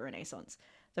back to the Renaissance.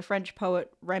 The French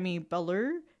poet Remy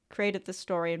Ballou created the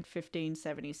story in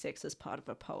 1576 as part of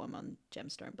a poem on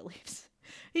gemstone beliefs.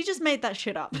 He just made that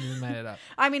shit up. He made it up.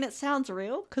 I mean, it sounds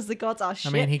real because the gods are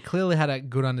shit. I mean, he clearly had a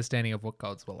good understanding of what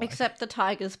gods were like. Except the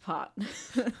tigers part.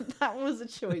 That was a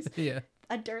choice. Yeah.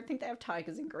 I don't think they have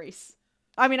tigers in Greece.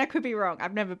 I mean, I could be wrong.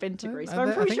 I've never been to Greece. But I'm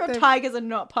I pretty think sure tigers are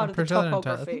not part of the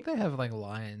topography. I think they have like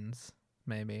lions,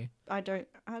 maybe.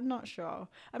 I'm not sure.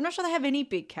 I'm not sure they have any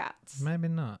big cats. Maybe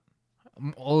not.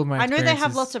 All of my I know they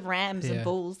have experiences- lots of rams yeah. and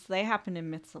bulls. They happen in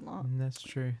myths a lot. That's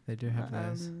true. They do have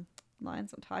those.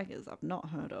 Lions and tigers I've not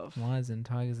heard of. Lions and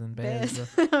tigers and bears.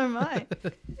 Oh my.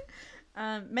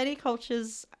 Many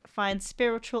cultures find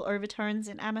spiritual overtones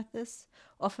in amethyst.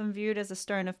 Often viewed as a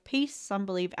stone of peace, some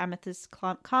believe amethyst's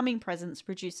calming presence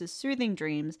produces soothing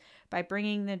dreams by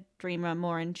bringing the dreamer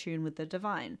more in tune with the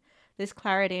divine. This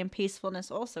clarity and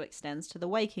peacefulness also extends to the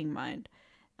waking mind.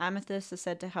 Amethyst is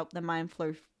said to help the mind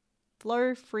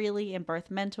flow freely in both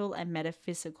mental and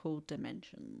metaphysical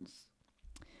dimensions.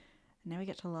 And now we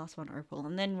get to the last one, opal,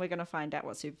 and then we're going to find out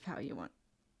what superpower you want,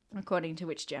 according to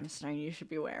which gemstone you should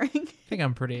be wearing. I think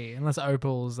I'm pretty, unless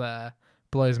opals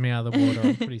blows me out of the water,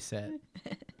 I'm pretty set.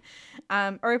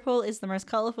 Opal is the most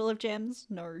colourful of gems.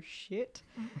 No shit.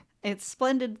 Its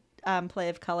splendid play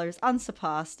of colours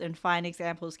unsurpassed, and fine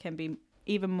examples can be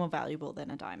even more valuable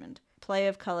than a diamond. Play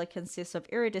of colour consists of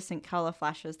iridescent colour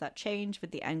flashes that change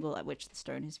with the angle at which the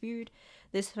stone is viewed.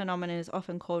 This phenomenon is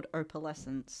often called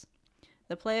opalescence.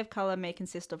 The play of colour may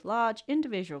consist of large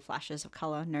individual flashes of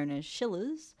colour known as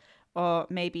schillers, or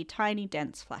maybe tiny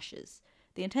dense flashes.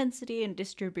 The intensity and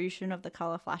distribution of the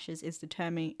colour flashes is the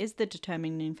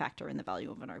determining factor in the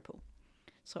value of an opal.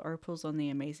 So opals on the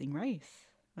Amazing Race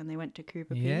when they went to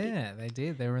Coober Pedy. Yeah, they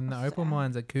did. They were in the opal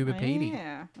mines at Coober Pedy.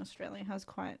 Yeah, Australia has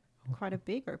quite a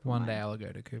big opal One mine. day I'll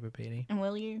go to Coober Pedy. And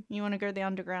will you? You want to go to the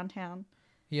underground town?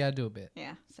 Yeah, I do a bit.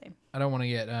 Yeah, same. I don't want to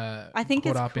get I think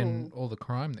caught it's up in cool. all the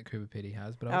crime that Coober Pedy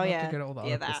has, but I'd love to go to all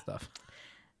the opal stuff.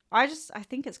 I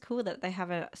think it's cool that they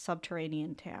have a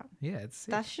subterranean town. Yeah, it's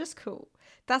sick. That's just cool.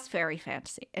 That's very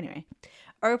fantasy. Anyway,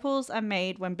 opals are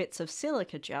made when bits of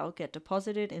silica gel get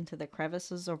deposited into the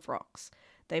crevices of rocks.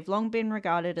 They've long been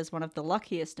regarded as one of the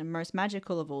luckiest and most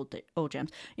magical of all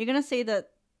gems. You're going to see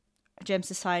that Gem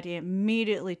Society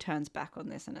immediately turns back on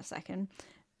this in a second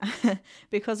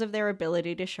because of their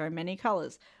ability to show many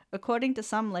colors. According to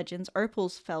some legends,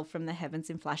 opals fell from the heavens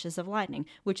in flashes of lightning,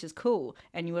 which is cool,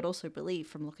 and you would also believe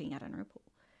from looking at an opal.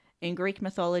 In Greek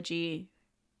mythology,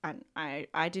 and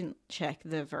I didn't check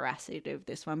the veracity of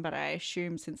this one, but I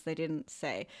assume since they didn't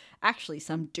say, actually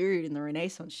some dude in the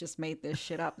Renaissance just made this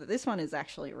shit up, that this one is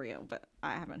actually real, but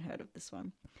I haven't heard of this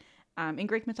one. In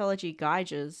Greek mythology,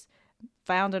 Gyges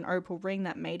found an opal ring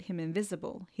that made him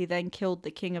invisible. He then killed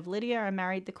the king of Lydia and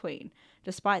married the queen.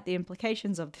 Despite the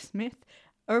implications of this myth,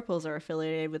 opals are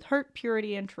affiliated with hope,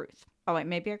 purity, and truth. Oh wait,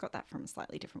 maybe I got that from a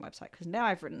slightly different website, because now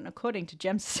I've written, according to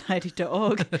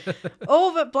gemsociety.org,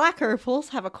 all but black opals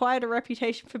have acquired a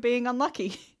reputation for being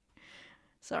unlucky.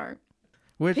 So,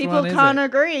 Which people one is can't it?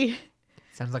 agree.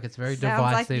 Sounds like it's very Sounds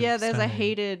divisive. like, yeah, there's a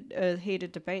stone.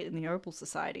 heated debate in the Opal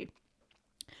Society.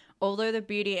 Although the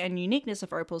beauty and uniqueness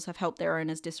of opals have helped their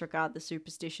owners disregard the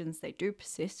superstitions, they do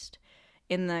persist.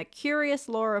 In the curious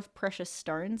lore of precious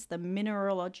stones, the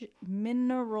mineralogist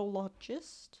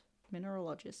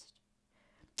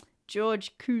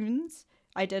George Coons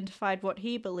identified what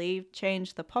he believed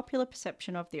changed the popular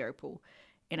perception of the opal.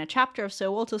 In a chapter of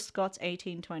Sir Walter Scott's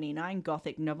 1829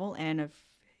 Gothic novel, Anne of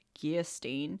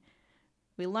Geierstein,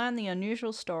 we learn the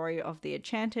unusual story of the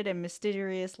enchanted and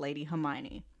mysterious Lady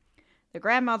Hermione. The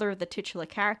grandmother of the titular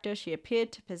character, she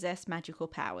appeared to possess magical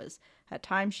powers. At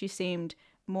times she seemed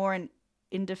more an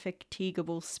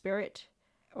indefatigable spirit,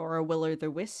 or a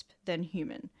will-o'-the-wisp, than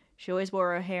human. She always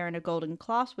wore her hair in a golden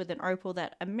clasp with an opal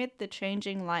that, amid the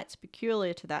changing lights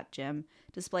peculiar to that gem,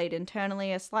 displayed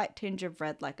internally a slight tinge of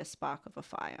red like a spark of a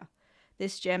fire.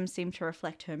 This gem seemed to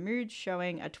reflect her mood,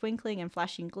 showing a twinkling and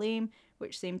flashing gleam,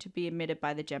 which seemed to be emitted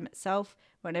by the gem itself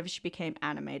whenever she became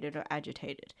animated or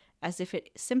agitated, as if it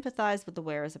sympathized with the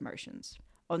wearer's emotions.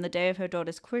 On the day of her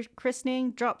daughter's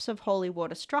christening, drops of holy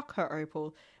water struck her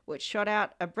opal, which shot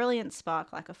out a brilliant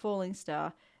spark like a falling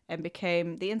star, and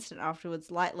became, the instant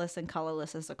afterwards, lightless and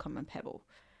colorless as a common pebble.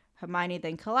 Hermione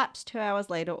then collapsed. 2 hours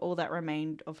later, all that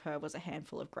remained of her was a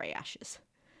handful of grey ashes.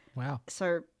 Wow.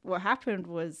 So what happened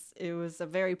was, it was a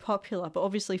very popular but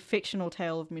obviously fictional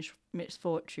tale of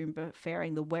misfortune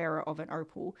befalling the wearer of an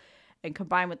opal, and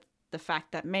combined with the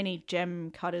fact that many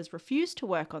gem cutters refuse to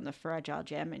work on the fragile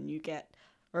gem, and you get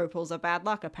opals are bad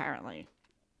luck apparently.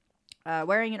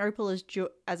 Wearing an opal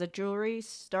as a jewelry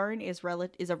stone is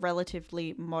a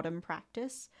relatively modern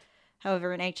practice.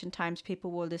 However, in ancient times,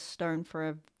 people wore this stone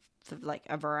for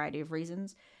a variety of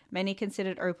reasons. Many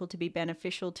considered opal to be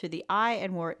beneficial to the eye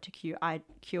and wore it to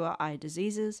cure eye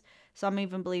diseases. Some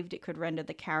even believed it could render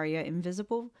the carrier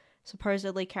invisible.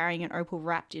 Supposedly, carrying an opal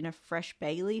wrapped in a fresh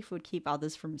bay leaf would keep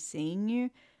others from seeing you.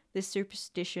 This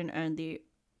superstition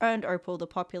earned opal the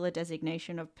popular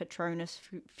designation of Patronus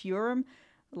Furum,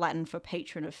 Latin for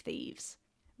patron of thieves,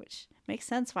 which makes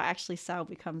sense why actually Sal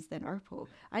becomes then opal.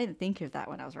 I didn't think of that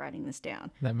when I was writing this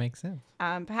down. That makes sense.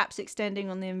 Perhaps extending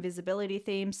on the invisibility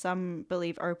theme, some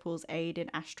believe opals aid in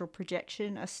astral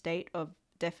projection, a state of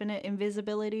definite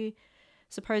invisibility.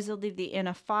 Supposedly, the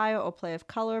inner fire or play of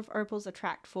color of opals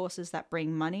attract forces that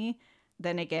bring money.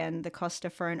 Then again, the cost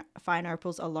of fine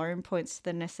opals alone points to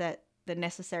the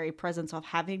necessary presence of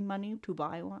having money to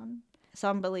buy one.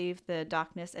 Some believe the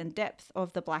darkness and depth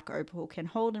of the black opal can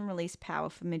hold and release power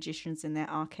for magicians in their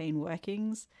arcane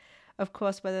workings. Of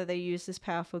course, whether they use this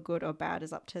power for good or bad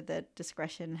is up to their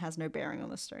discretion and has no bearing on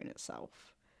the stone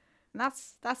itself. And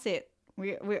that's it.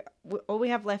 We all we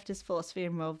have left is philosophy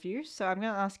and worldview. So I'm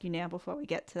going to ask you now before we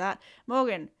get to that,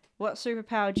 Morgan, what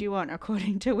superpower do you want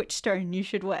according to which stone you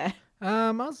should wear?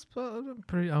 I was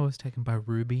taken by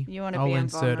Ruby. You want to I'll be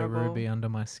insert a invulnerable. Ruby under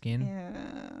my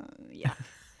skin. Yeah.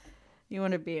 You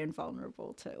want to be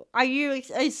invulnerable too. Are you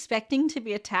expecting to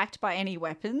be attacked by any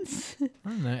weapons? I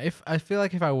don't know. I feel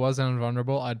like if I wasn't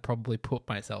invulnerable, I'd probably put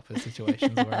myself in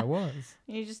situations where I was.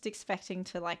 You're just expecting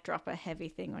to drop a heavy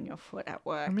thing on your foot at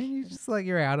work. I mean,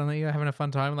 you're out on it, you're having a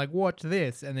fun time, watch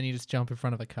this, and then you just jump in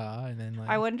front of a car, and then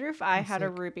I wonder if I had a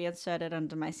sick. ruby inserted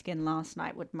under my skin last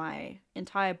night, would my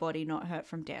entire body not hurt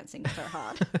from dancing so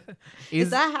hard? Is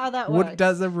that how that works?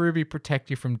 Does a ruby protect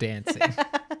you from dancing?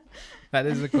 That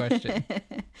is the question.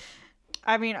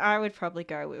 I mean, I would probably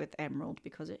go with emerald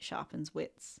because it sharpens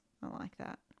wits. I like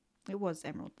that. It was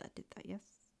emerald that did that, yes?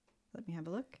 Let me have a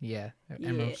look. Yeah,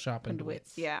 emerald sharpened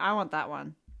wits. Yeah, I want that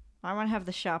one. I want to have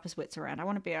the sharpest wits around. I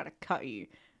want to be able to cut you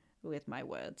with my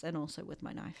words and also with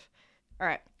my knife. All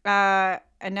right.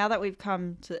 And now that we've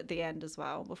come to the end as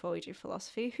well, before we do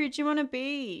philosophy, who do you want to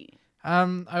be?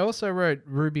 I also wrote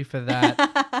Ruby for that,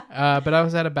 but I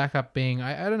also had a backup being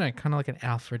I don't know, kind of like an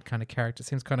Alfred kind of character.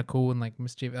 Seems kind of cool and like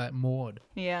mischievous. Maud.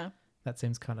 Yeah. That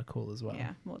seems kind of cool as well.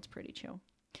 Yeah, Maud's pretty chill.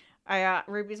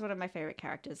 Ruby's one of my favorite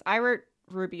characters. I wrote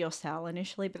Ruby or Sal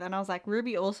initially, but then I was like,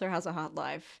 Ruby also has a hard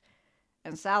life,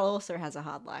 and Sal also has a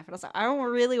hard life. And I was like, I don't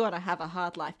really want to have a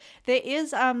hard life. There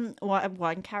is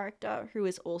one character who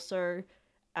is also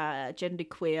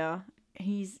genderqueer.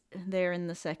 He's there in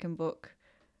the second book.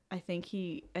 I think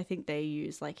they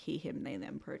use like he, him, they,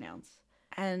 them pronouns.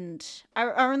 And I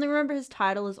only remember his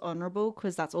title as Honorable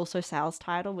because that's also Sal's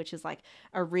title, which is like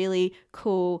a really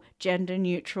cool gender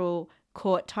neutral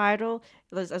court title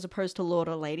as opposed to Lord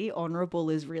or Lady. Honorable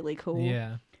is really cool.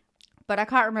 Yeah. But I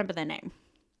can't remember their name.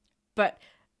 But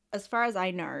as far as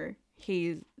I know,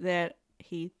 they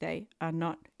are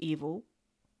not evil.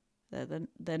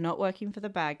 They're not working for the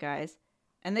bad guys,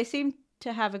 and they seem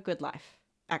to have a good life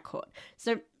at court.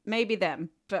 So maybe them,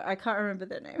 but I can't remember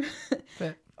their name.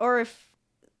 Or if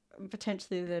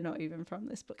potentially they're not even from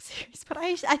this book series, but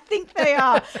I think they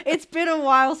are. It's been a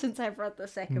while since I've read the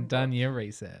second book. Done your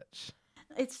research.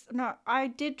 It's not. I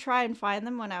did try and find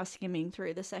them when I was skimming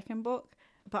through the second book,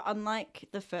 but unlike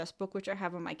the first book, which I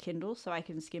have on my Kindle, so I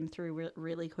can skim through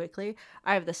really quickly,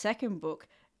 I have the second book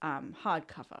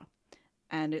hardcover,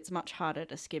 and it's much harder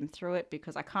to skim through it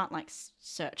because I can't like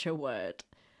search a word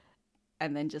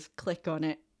and then just click on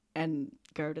it and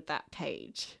go to that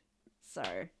page. So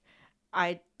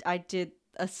I did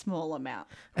a small amount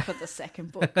for the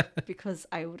second book because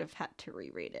I would have had to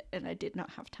reread it, and I did not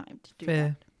have time to do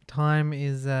Fair. that. Time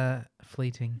is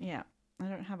fleeting. Yeah, I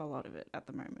don't have a lot of it at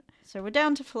the moment. So we're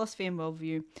down to philosophy and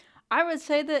worldview. I would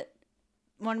say that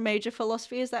one major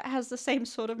philosophy is that has the same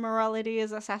sort of morality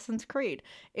as Assassin's Creed.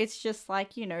 It's just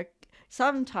like,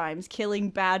 sometimes killing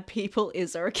bad people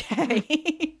is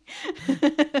okay.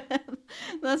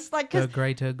 That's like The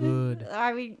greater good.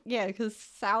 I mean, yeah, because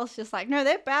Sal's just like, no,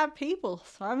 they're bad people,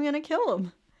 so I'm going to kill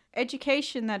them.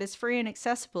 Education that is free and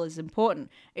accessible is important.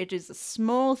 It is a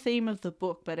small theme of the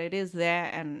book, but it is there,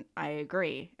 and I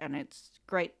agree. And it's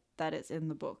great that it's in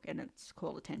the book, and it's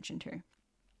called attention to.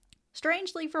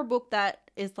 Strangely, for a book that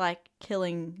is like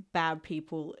killing bad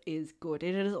people is good,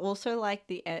 it is also like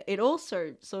it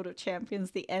also sort of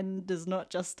champions the end does not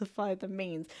justify the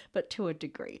means, but to a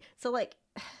degree. So like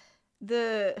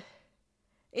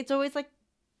it's always like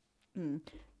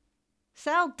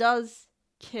Sal does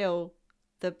kill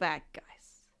the bad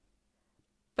guys,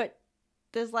 but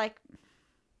there's like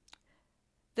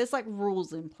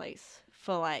rules in place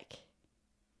for like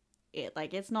it.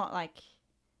 Like it's not like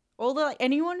although like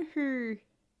anyone who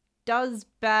does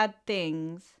bad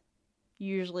things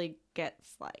usually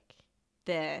gets like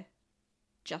their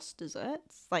just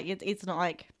desserts. Like it's not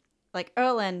like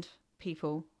Erland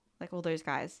people, like all those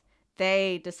guys,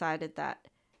 they decided that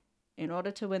in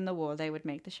order to win the war they would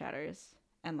make the shadows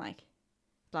and like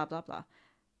blah blah blah.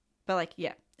 But like,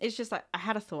 yeah, it's just like I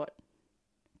had a thought,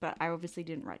 but I obviously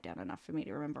didn't write down enough for me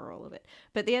to remember all of it.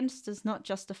 But the end does not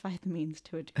justify the means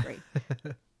to a degree.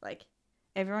 Like,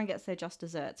 everyone gets their just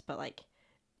desserts, but like,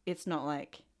 it's not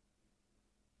like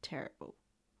terrible.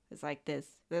 It's like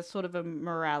there's sort of a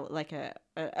morale, like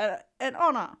an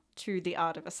honor to the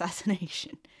art of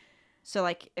assassination. So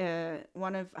like,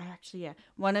 one of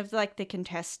like the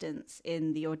contestants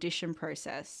in the audition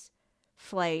process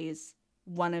flays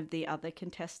one of the other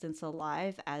contestants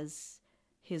alive as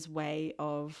his way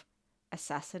of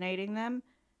assassinating them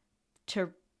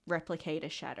to replicate a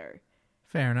shadow.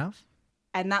 Fair enough.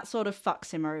 And that sort of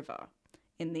fucks him over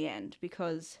in the end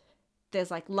because there's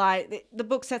like the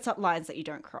book sets up lines that you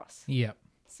don't cross. Yep.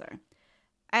 So,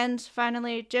 and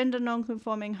finally, gender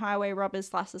non-conforming highway robbers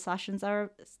slash assassins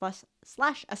are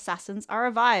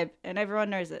a vibe, and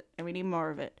everyone knows it, and we need more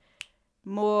of it.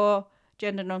 More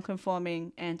gender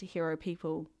non-conforming anti-hero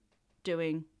people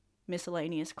doing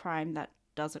miscellaneous crime that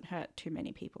doesn't hurt too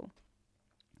many people.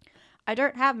 I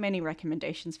don't have many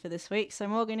recommendations for this week, so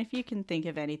Morgan, if you can think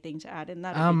of anything to add in,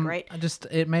 that'd be great.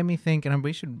 It made me think, and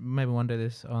we should maybe one day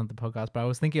this on the podcast, but I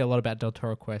was thinking a lot about Del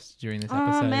Toro Quest during this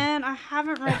episode. Oh man, I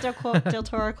haven't read Del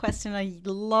Toro Quest in a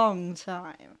long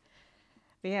time.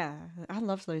 But yeah, I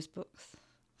loved those books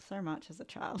so much as a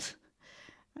child.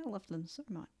 I loved them so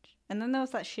much. And then there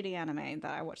was that shitty anime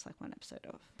that I watched like one episode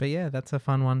of. But yeah, that's a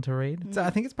fun one to read. So I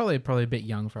think it's probably a bit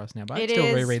young for us now, but I'd it still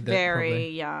is reread that. Very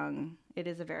young. It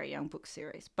is a very young book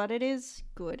series, but it is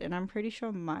good, and I'm pretty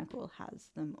sure Michael has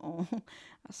them all.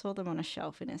 I saw them on a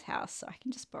shelf in his house, so I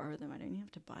can just borrow them. I don't even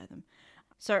have to buy them.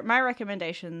 So my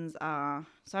recommendations are...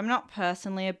 So I'm not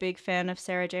personally a big fan of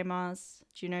Sarah J. Maas.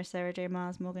 Do you know Sarah J.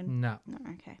 Maas, Morgan? No. No,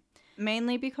 okay.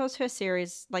 Mainly because her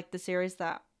series, like the series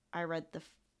that I read the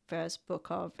first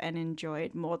book of and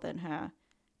enjoyed more than her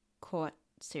court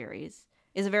series,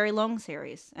 is a very long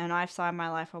series. And I've signed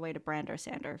my life away to Brando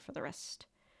Sando for the rest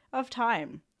of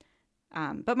time.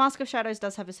 But Mask of Shadows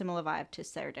does have a similar vibe to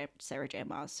Sarah J.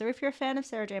 Maas. So if you're a fan of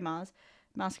Sarah J. Maas,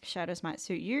 Mask of Shadows might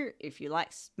suit you. If you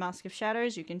like Mask of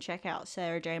Shadows, you can check out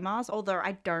Sarah J. Maas, although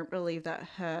I don't believe that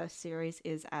her series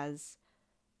is as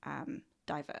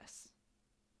diverse.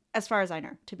 As far as I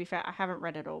know. To be fair, I haven't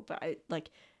read it all, but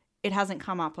it hasn't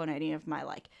come up on any of my,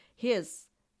 here's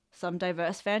some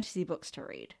diverse fantasy books to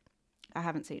read. I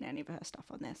haven't seen any of her stuff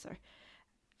on there, so if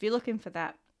you're looking for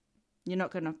that, you're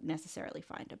not going to necessarily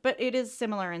find it. But it is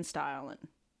similar in style and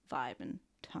vibe and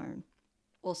tone.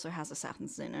 Also has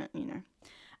assassins in it, you know.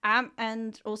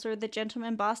 And also the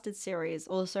Gentleman Bastard series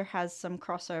also has some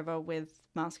crossover with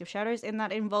Mask of Shadows in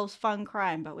that it involves fun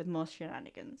crime, but with more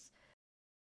shenanigans.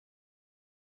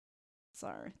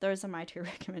 So those are my 2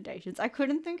 recommendations. I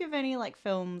couldn't think of any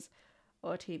films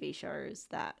or TV shows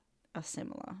that are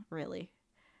similar, really.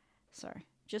 So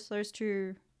just those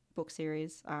 2 book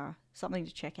series are something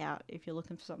to check out if you're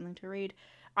looking for something to read.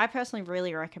 I personally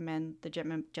really recommend the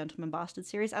Gentleman Bastard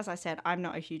series. As I said, I'm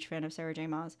not a huge fan of Sarah J.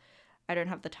 Maas. I don't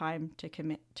have the time to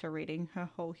commit to reading her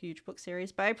whole huge book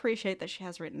series, but I appreciate that she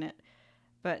has written it.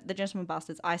 But the Gentleman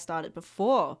Bastards I started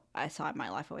before I signed my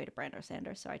life away to Brando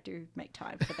Sando, so I do make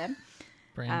time for them.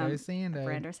 Brando Sando.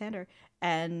 Brando Sando.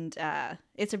 And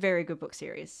it's a very good book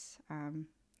series.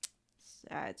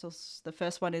 It's also, the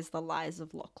first one is The Lies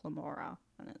of Locke Lamora,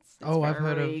 and it's I've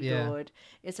heard of, yeah. good.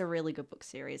 It's a really good book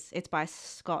series. It's by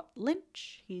Scott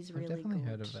Lynch. He's really good. I've definitely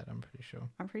heard of that, I'm pretty sure.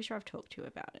 I'm pretty sure I've talked to you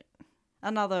about it.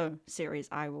 Another series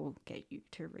I will get you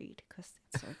to read because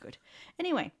it's so good.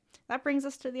 Anyway, that brings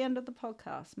us to the end of the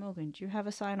podcast. Morgan, do you have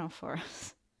a sign-off for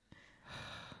us?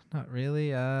 Not really.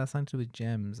 Something to do with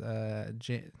gems.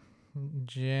 Stay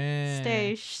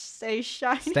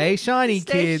shiny. Stay shiny,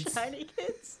 kids. Stay shiny,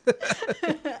 kids.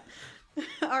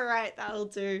 All right, that'll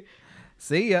do.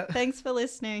 See ya. Thanks for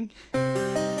listening.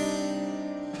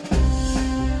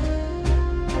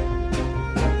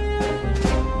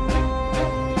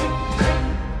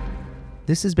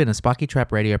 This has been a Spiky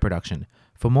Trap Radio production.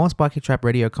 For more Spiky Trap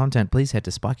Radio content, please head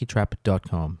to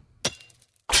spikytrap.com.